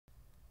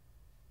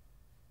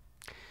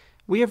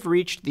We have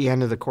reached the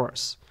end of the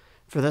course.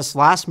 For this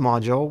last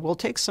module, we'll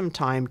take some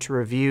time to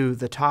review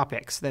the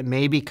topics that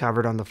may be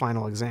covered on the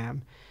final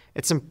exam.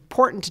 It's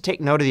important to take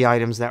note of the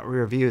items that we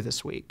review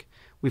this week.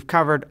 We've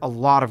covered a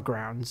lot of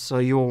ground, so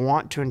you will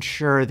want to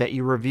ensure that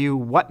you review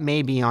what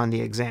may be on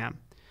the exam.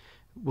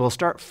 We'll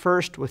start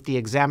first with the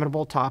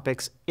examinable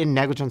topics in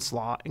negligence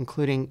law,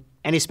 including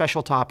any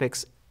special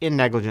topics in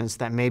negligence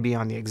that may be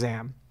on the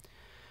exam.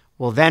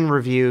 We'll then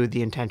review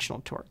the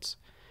intentional torts.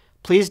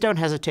 Please don't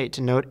hesitate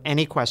to note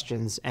any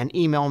questions and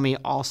email me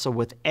also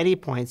with any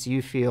points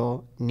you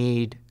feel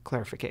need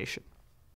clarification.